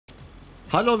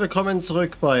Hallo, willkommen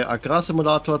zurück bei Agrar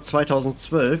Simulator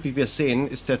 2012. Wie wir sehen,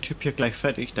 ist der Typ hier gleich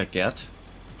fertig, der Gerd.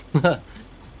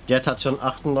 Gerd hat schon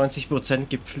 98%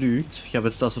 gepflügt. Ich habe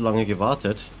jetzt da so lange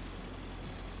gewartet.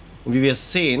 Und wie wir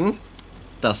sehen,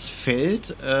 das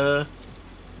Feld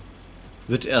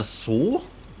wird erst so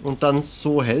und dann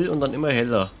so hell und dann immer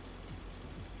heller.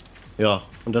 Ja,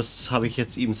 und das habe ich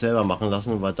jetzt ihm selber machen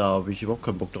lassen, weil da habe ich überhaupt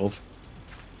keinen Bock drauf.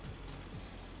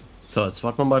 So, jetzt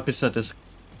warten wir mal, bis er das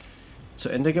zu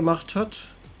Ende gemacht hat.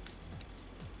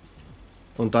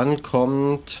 Und dann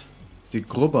kommt die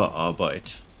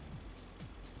Grubberarbeit.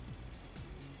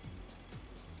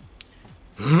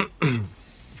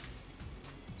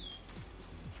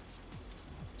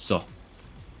 So.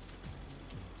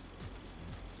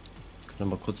 Können wir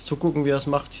mal kurz zugucken, wie er es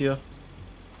macht hier.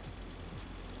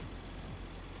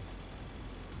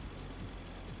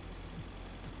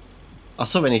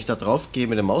 Achso, wenn ich da drauf gehe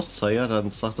mit dem Mauszeiger, dann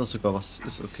sagt er sogar, was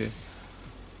ist okay.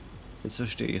 Jetzt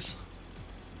verstehe ich es.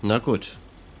 Na gut.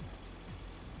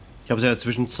 Ich habe es in der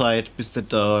Zwischenzeit, bis der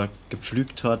da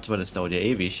gepflügt hat, weil das dauert ja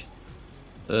ewig.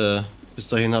 Bis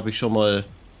dahin habe ich schon mal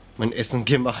mein Essen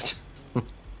gemacht.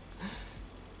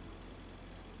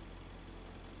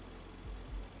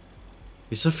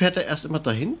 Wieso fährt er erst immer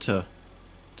dahinter?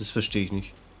 Das verstehe ich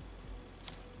nicht.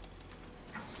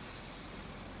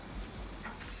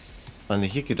 Ah ne,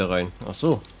 hier geht er rein. Ach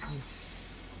so.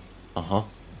 Aha.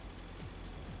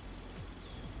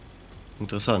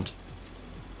 Interessant.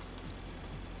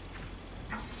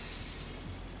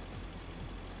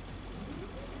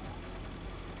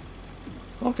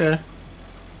 Okay.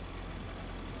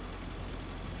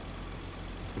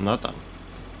 Na dann.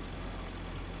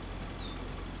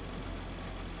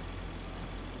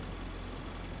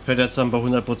 Hört er jetzt dann bei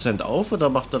 100% auf oder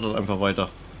macht er dann einfach weiter,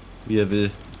 wie er will?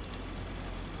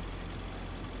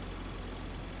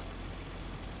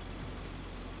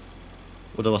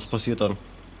 Oder was passiert dann?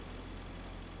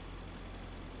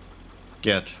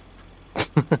 Gerd.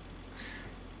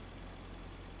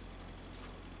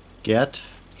 Gerd,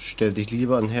 stell dich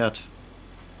lieber an den Herd.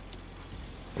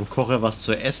 Und koche was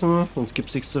zu essen, sonst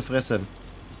gibt's nichts zu fressen.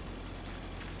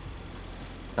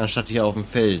 Anstatt hier auf dem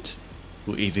Feld,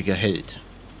 du ewiger Held.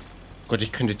 Gott,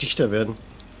 ich könnte Dichter werden.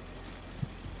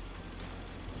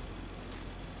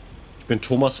 Ich bin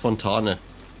Thomas Fontane.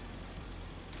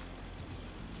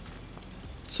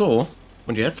 So,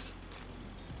 und jetzt?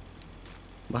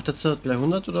 Macht er jetzt gleich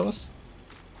 100 oder was?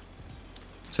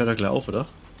 Das hört er gleich auf, oder?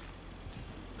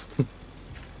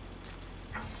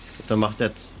 Dann macht er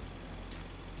jetzt.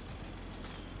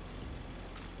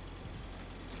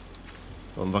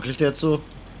 Warum wackelt der jetzt so?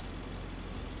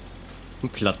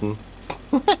 Platten.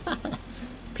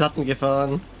 Platten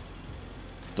gefahren.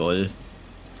 Doll.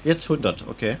 Jetzt 100,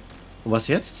 okay. Und was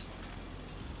jetzt?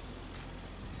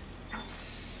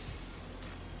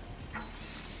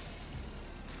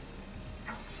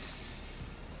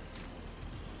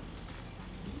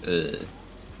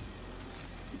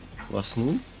 Was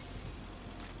nun?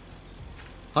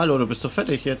 Hallo, du bist doch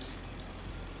fertig jetzt.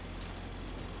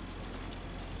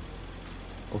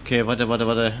 Okay,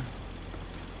 warte.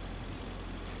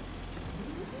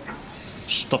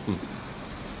 Stoppen.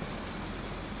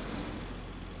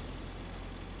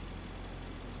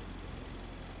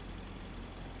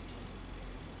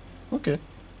 Okay.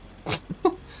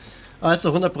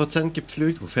 Also 100%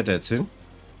 gepflügt. Wo fährt er jetzt hin?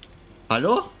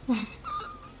 Hallo?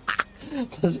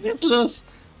 Was ist jetzt los?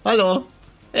 Hallo?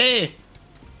 Hey!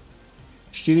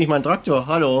 Steh nicht mein Traktor.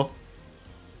 Hallo?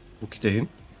 Wo geht der hin?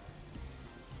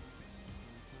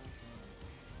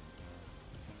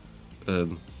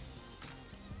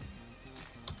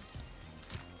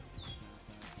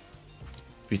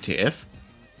 WTF?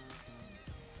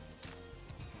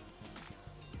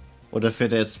 Oder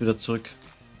fährt er jetzt wieder zurück?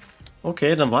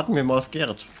 Okay, dann warten wir mal auf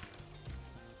Gerd.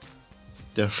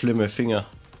 Der schlimme Finger.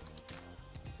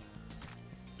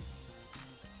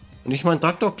 Und nicht meinen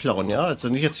Traktor klauen, ja? Also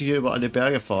nicht jetzt hier über alle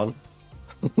Berge fahren.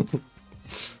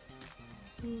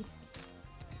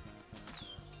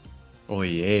 Oh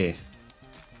je.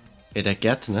 Ja, der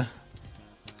Gerd, ne?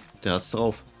 Der hat's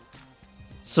drauf.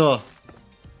 So.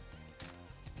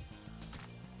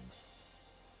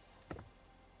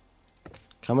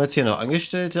 Kann man jetzt hier noch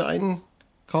Angestellte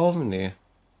einkaufen? Nee.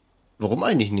 Warum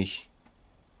eigentlich nicht?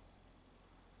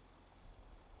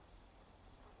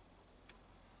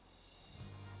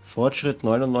 Fortschritt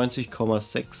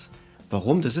 99,6.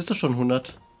 Warum? Das ist doch schon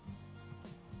 100.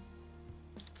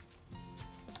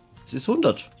 Es ist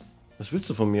 100. Was willst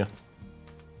du von mir?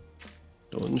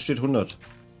 Da unten steht 100.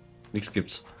 Nichts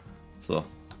gibt's. So.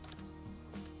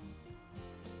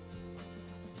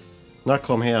 Na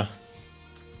komm her.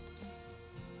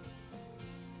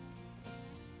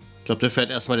 Ich glaube, der fährt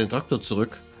erstmal den Traktor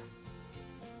zurück.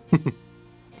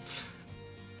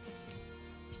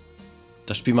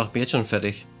 Das Spiel macht mich jetzt schon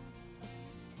fertig.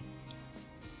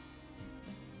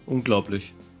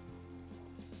 Unglaublich.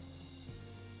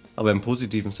 Aber im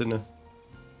positiven Sinne.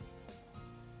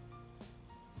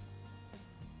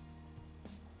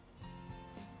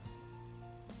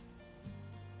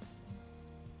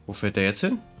 Wo fährt der jetzt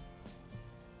hin?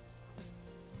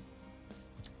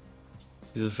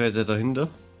 Wieso fährt der dahinter?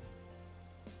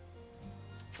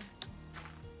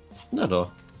 Na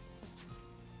da.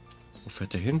 Wo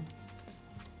fährt der hin?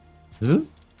 Hä?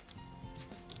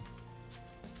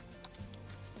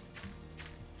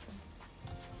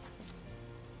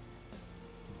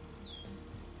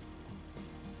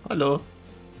 Hallo?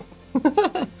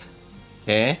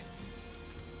 Hä?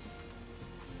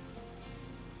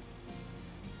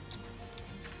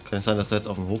 Kann es sein, dass er jetzt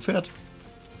auf den Hof fährt?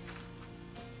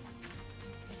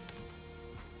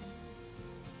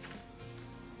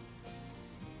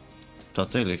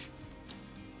 Tatsächlich.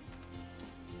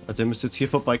 Also der müsste jetzt hier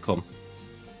vorbeikommen.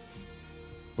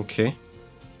 Okay.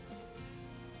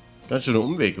 Ganz schön ein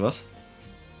Umweg, was?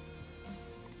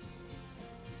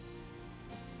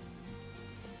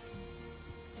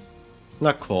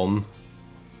 Na komm.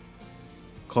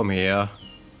 Komm her.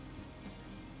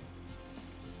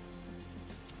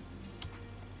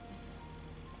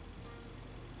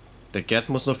 Der Gerd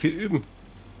muss noch viel üben.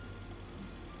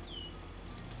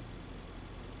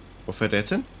 Wo fährt der jetzt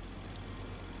hin?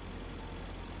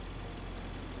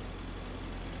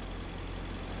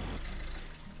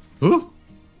 Huh?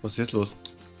 Was ist jetzt los?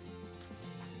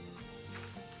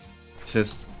 Ist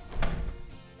jetzt...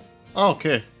 Ah,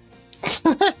 okay.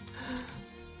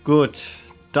 Gut,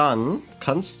 dann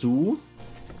kannst du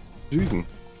lügen.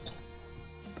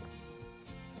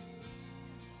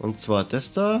 Und zwar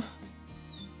das da.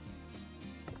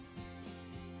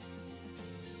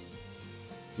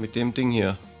 Mit dem Ding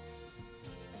hier.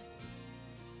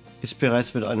 Ist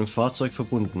bereits mit einem Fahrzeug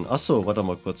verbunden. Ach so, warte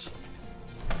mal kurz.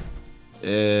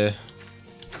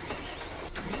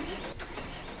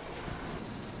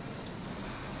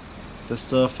 Das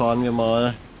da fahren wir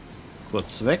mal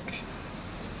kurz weg.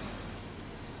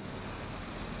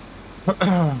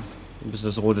 Wir müssen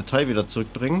das rote Teil wieder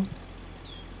zurückbringen.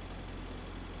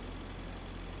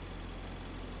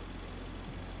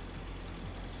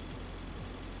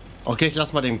 Okay, ich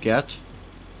lasse mal dem Gerd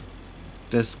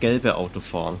das gelbe Auto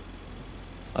fahren.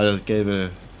 Also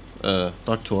gelbe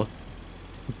Traktor.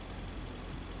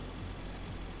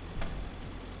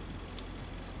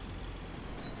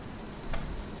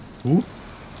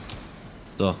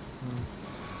 So.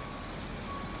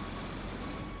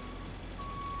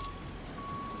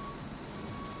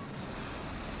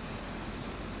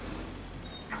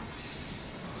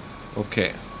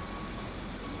 Okay.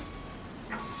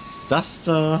 Das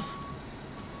da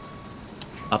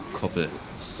abkoppeln.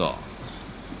 So.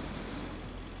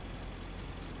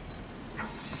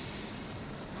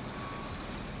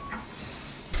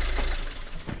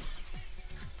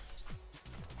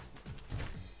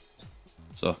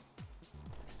 So.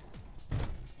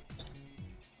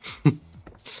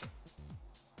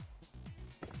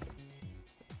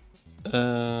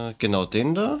 Genau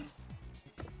den da.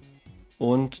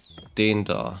 Und den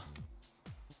da.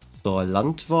 So,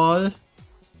 Landwahl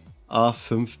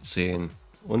A15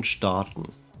 und starten.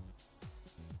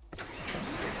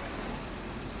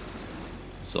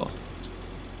 So.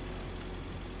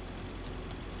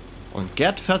 Und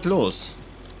Gerd fährt los.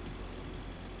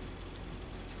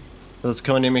 Jetzt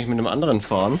können wir nämlich mit einem anderen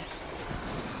fahren.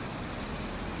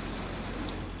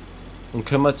 Und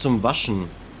können wir zum Waschen.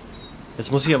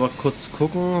 Jetzt muss ich aber kurz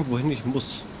gucken, wohin ich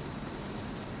muss.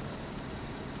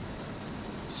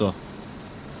 So.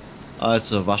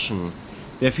 Also waschen.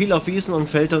 Wer viel auf Wiesen und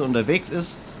Feldern unterwegs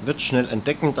ist, wird schnell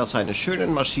entdecken, dass seine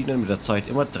schönen Maschinen mit der Zeit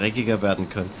immer dreckiger werden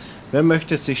können. Wer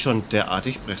möchte sich schon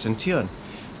derartig präsentieren?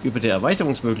 Über die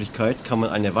Erweiterungsmöglichkeit kann man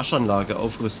eine Waschanlage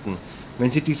aufrüsten.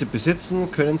 Wenn Sie diese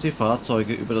besitzen, können Sie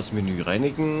Fahrzeuge über das Menü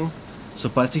reinigen,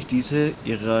 sobald sich diese in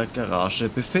Ihrer Garage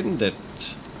befindet.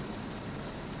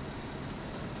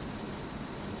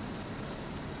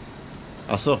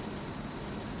 Ach so.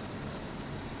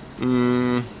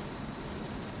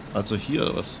 Also hier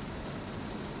oder was?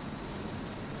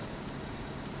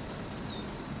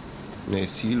 Ne,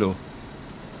 Silo.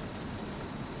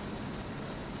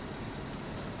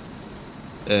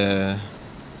 Das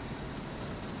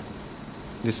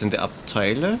sind die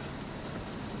Abteile.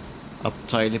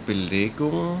 Abteile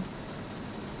Belegung.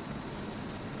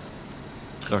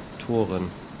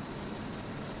 Traktoren.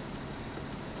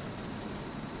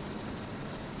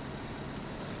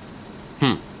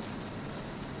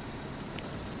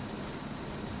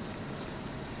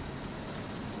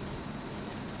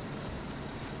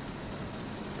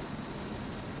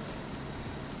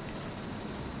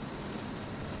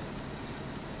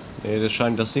 Nee, das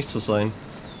scheint das nicht zu sein.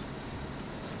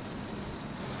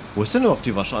 Wo ist denn überhaupt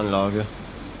die Waschanlage?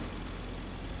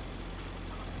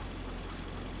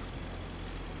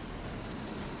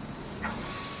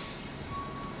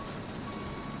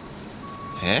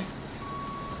 Hä?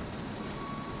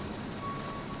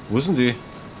 Wo sind die?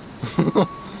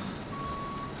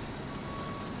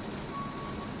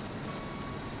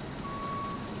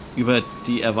 Über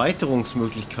die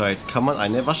Erweiterungsmöglichkeit kann man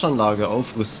eine Waschanlage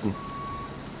aufrüsten.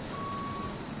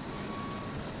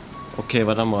 Okay,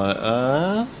 warte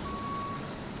mal.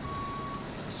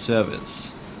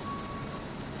 Service.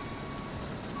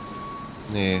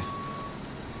 Nee.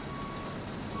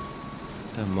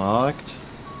 Der Markt.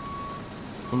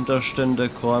 Unterstände,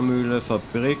 Kornmühle,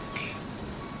 Fabrik.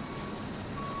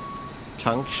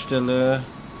 Tankstelle.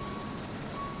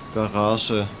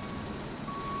 Garage.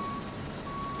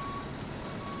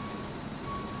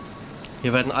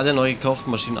 Hier werden alle neu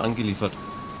gekauften Maschinen angeliefert.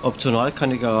 Optional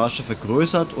kann die Garage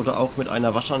vergrößert oder auch mit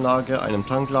einer Waschanlage, einem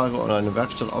Tanklager oder einer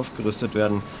Werkstatt aufgerüstet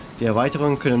werden. Die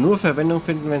Erweiterungen können nur Verwendung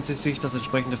finden, wenn sich das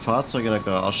entsprechende Fahrzeug in der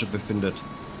Garage befindet.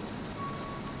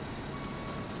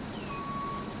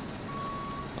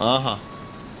 Aha.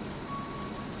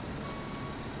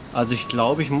 Also ich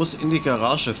glaube, ich muss in die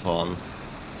Garage fahren.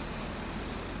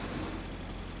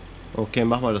 Okay,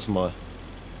 machen wir das mal.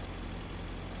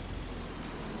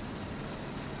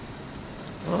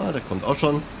 Ah, der kommt auch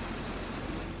schon.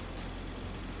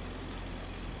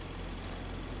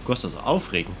 Gott, das ist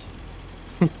aufregend.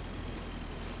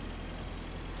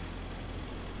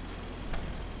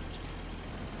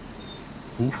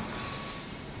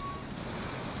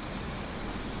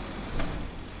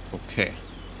 Okay.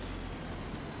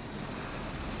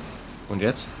 Und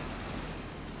jetzt?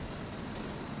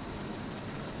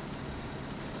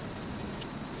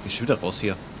 Ich will wieder raus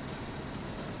hier.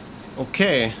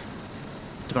 Okay.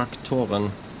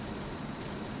 Traktoren.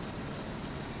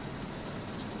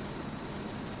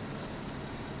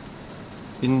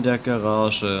 In der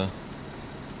Garage.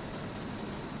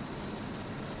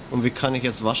 Und wie kann ich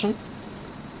jetzt waschen?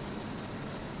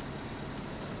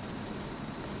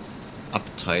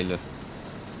 Abteile.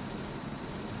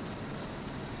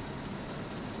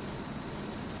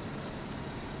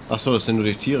 Ach so, das sind nur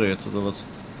die Tiere jetzt oder was?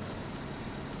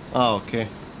 Ah, okay.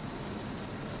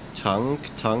 Tank,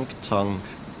 Tank, Tank.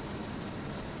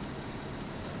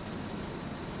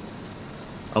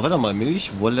 Aber warte mal,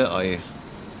 Milch, Wolle, Ei.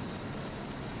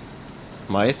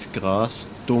 Mais, Gras,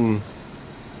 Dung.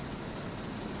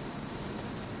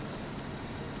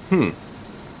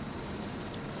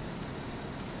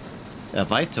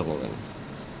 Erweiterungen.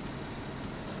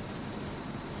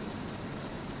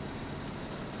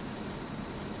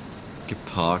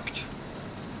 Geparkt.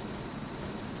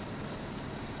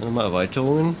 Nochmal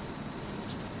Erweiterungen.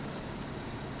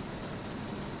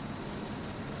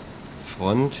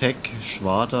 Front, Heck,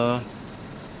 Schwader.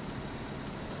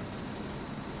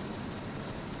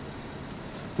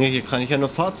 Ne, hier kann ich ja nur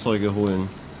Fahrzeuge holen.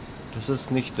 Das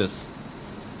ist nicht das.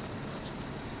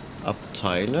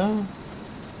 Abteile.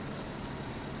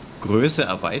 Größe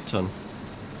erweitern.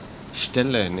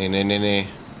 Stelle. Nee, nee, nee, nee.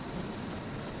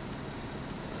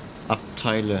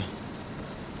 Abteile.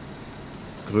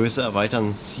 Größe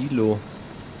erweitern. Silo.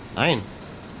 Nein.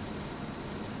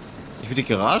 Ich will die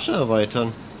Garage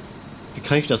erweitern. Wie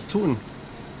kann ich das tun?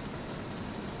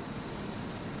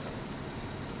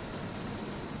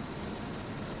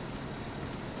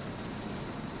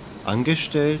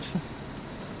 Angestellt.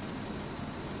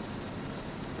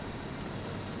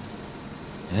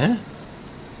 Hä?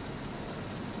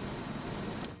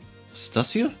 Was ist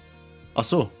das hier? Ach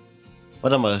so.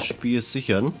 Warte mal, das Spiel ist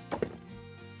sichern.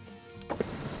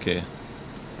 Okay.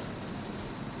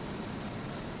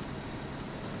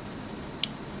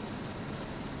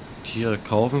 Tiere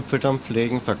kaufen, füttern,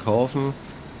 pflegen, verkaufen.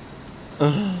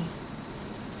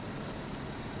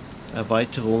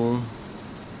 Erweiterung.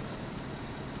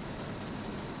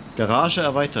 Garage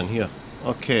erweitern, hier.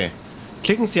 Okay.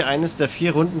 Klicken Sie eines der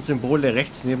 4 runden Symbole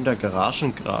rechts neben der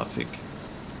Garagengrafik.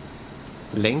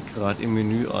 Lenkrad im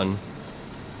Menü an.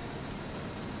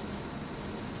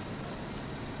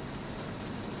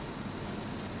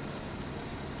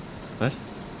 Was?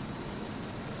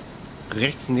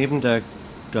 Rechts neben der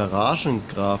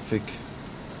Garagengrafik.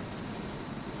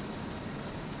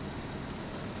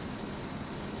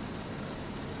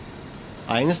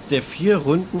 Eines der 4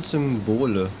 runden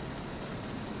Symbole.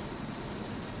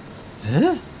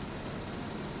 Hä?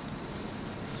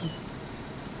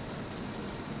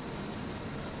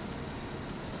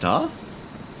 Da?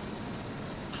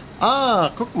 Ah,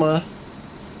 guck mal.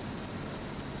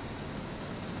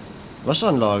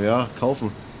 Waschanlage, ja,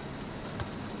 kaufen.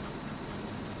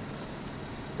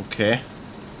 Okay.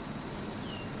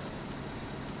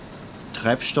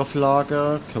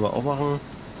 Treibstofflager können wir auch machen.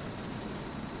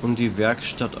 Und die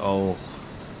Werkstatt auch.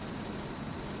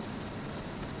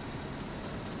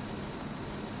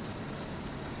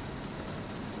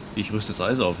 Ich rüste das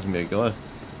Eis auf, ist mir egal.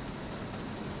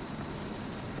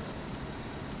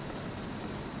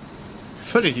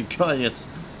 Völlig egal jetzt.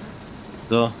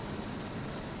 So.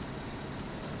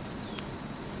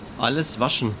 Alles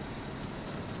waschen.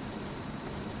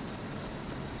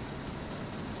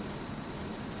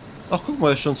 Ach, guck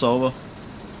mal, ist schon sauber.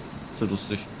 So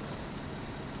lustig.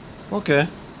 Okay.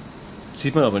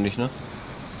 Sieht man aber nicht, ne?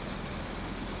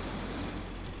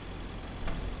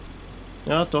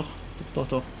 Ja, doch.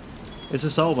 Doch. Es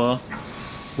ist sauber.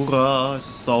 Hurra, es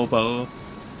ist sauber.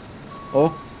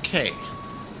 Okay.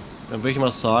 Dann würde ich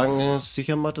mal sagen,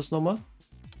 sichern wir das nochmal.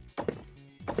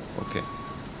 Okay.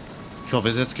 Ich hoffe,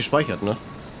 es ist jetzt gespeichert, ne?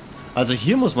 Also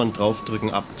hier muss man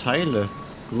draufdrücken, Abteile.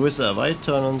 Größe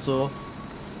erweitern und so.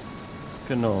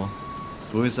 Genau.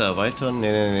 Größe erweitern.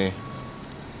 Nee.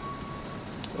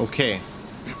 Okay.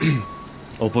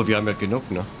 Obwohl, wir haben ja genug,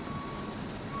 ne?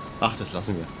 Ach, das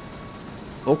lassen wir.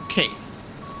 Okay.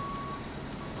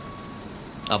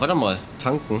 Aber warte mal.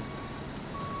 Tanken.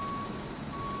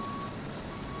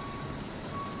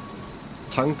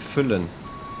 Tank füllen.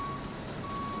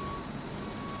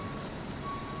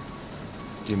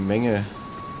 Die Menge.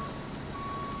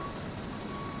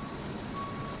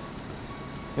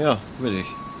 Ja, will ich.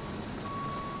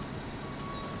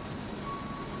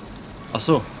 Ach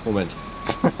so, Moment.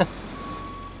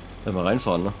 Wenn wir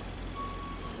reinfahren, ne?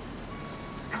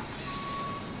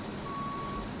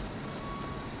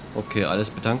 Okay, alles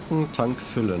betanken, Tank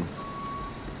füllen.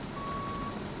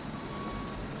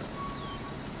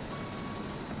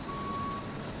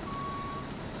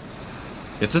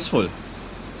 Jetzt ist voll.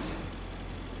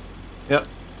 Ja,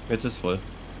 jetzt ist voll.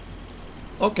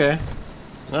 Okay.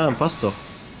 Ja, dann passt doch.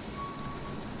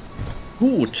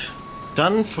 Gut.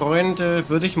 Dann, Freunde,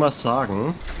 würde ich mal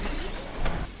sagen.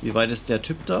 Wie weit ist der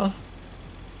Typ da?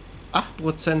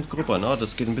 8% Gruppe, ne?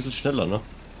 Das geht ein bisschen schneller, ne?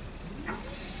 Das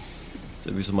ist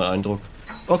irgendwie so mein Eindruck.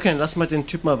 Okay, dann lass mal den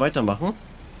Typ mal weitermachen.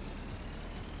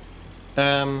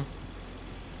 Dann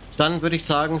würde ich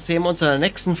sagen, sehen wir uns in der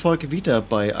nächsten Folge wieder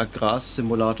bei Agrar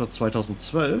Simulator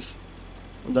 2012.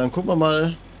 Und dann gucken wir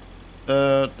mal,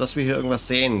 dass wir hier irgendwas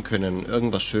sehen können.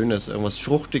 Irgendwas Schönes, irgendwas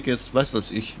Fruchtiges, weiß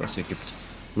was ich, was hier gibt.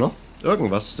 No?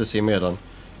 Irgendwas, das sehen wir ja dann.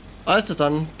 Also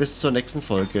dann, bis zur nächsten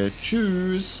Folge.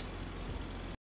 Tschüss!